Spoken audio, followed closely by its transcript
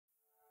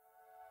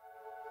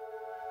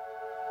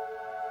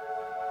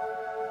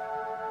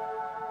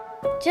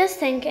Just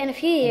think, in a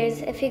few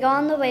years, if we go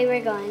on the way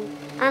we're going,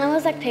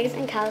 animals like pigs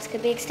and cows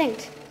could be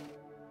extinct.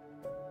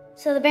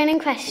 So the burning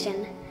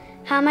question,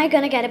 how am I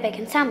going to get a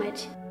bacon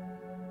sandwich?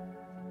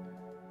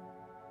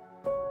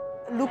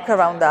 Look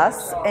around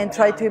us and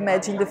try to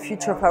imagine the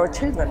future of our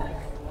children.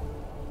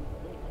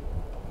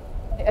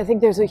 I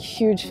think there's a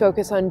huge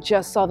focus on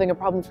just solving a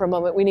problem for a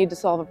moment. We need to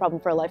solve a problem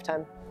for a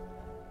lifetime.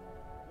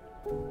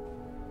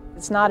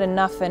 It's not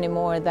enough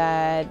anymore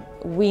that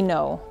we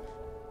know.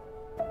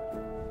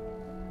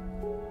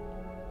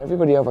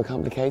 Everybody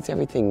overcomplicates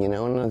everything, and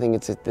I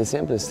think the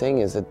simplest thing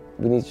is that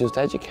we need to just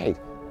educate.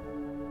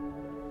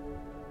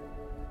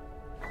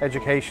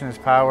 Education is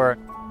power.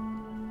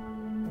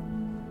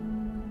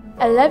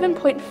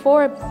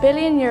 11.4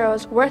 billion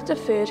euros worth of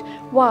food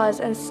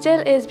was and still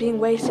is being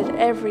wasted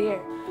every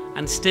year.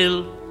 And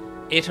still,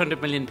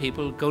 800 million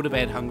people go to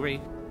bed hungry.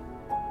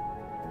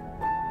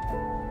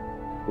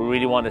 We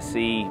really want to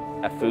see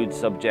a food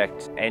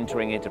subject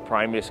entering into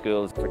primary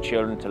schools for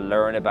children to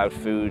learn about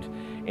food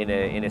in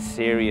a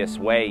serious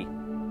way.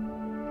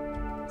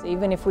 So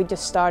even if we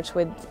just start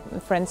with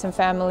friends and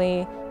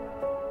family.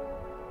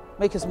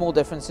 Make a small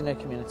difference in a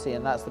community,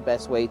 and that's the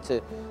best way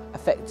to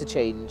affect the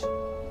change.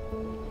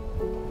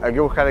 Hay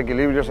que buscar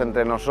equilibrios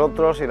entre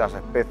nosotros y las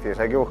especies,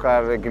 hay que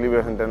buscar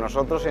equilibrios entre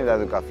nosotros y la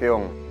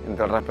educación,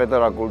 entre el respeto a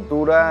la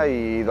cultura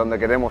y donde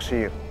queremos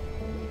ir.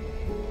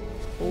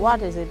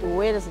 What is it?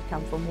 Where does it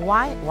come from?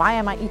 Why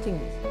am I eating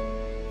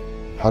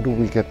this? How do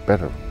we get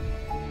better?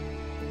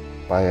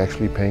 By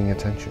actually paying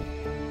attention.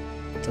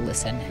 To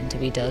listen and to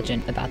be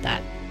diligent about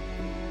that.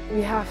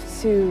 We have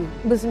to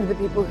listen to the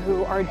people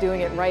who are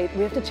doing it right.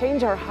 We have to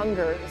change our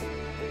hungers.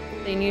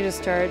 They need to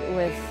start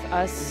with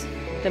us,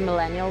 the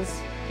millennials,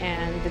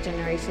 and the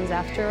generations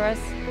after us.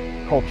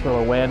 Cultural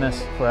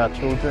awareness for our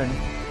children.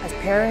 As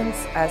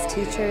parents, as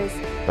teachers.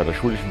 Bei der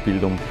schulischen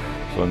Bildung,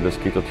 sondern das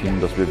geht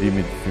dorthin, dass wir wie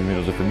mit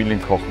unseren Familien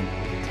kochen.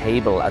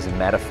 Table as a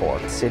metaphor,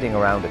 sitting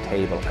around a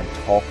table and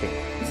talking.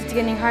 It's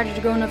getting harder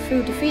to grow enough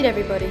food to feed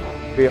everybody.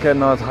 We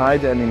cannot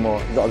hide anymore.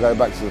 We've got to go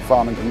back to the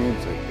farming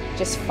community.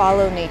 Just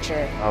follow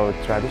nature. Our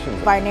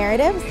traditions. Our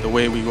narratives. The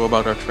way we go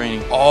about our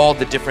training. All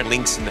the different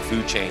links in the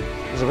food chain.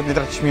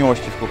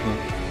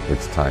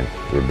 It's time.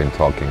 We've been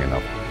talking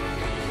enough.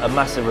 A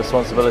massive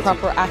responsibility.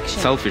 Proper action.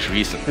 Selfish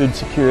reason. Food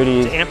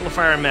security. To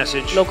amplify our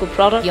message. Local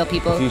product. Young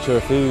people. The future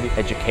of food.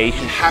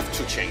 Education. We have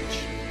to change.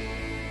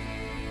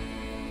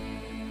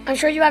 I'm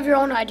sure you have your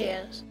own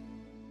ideas.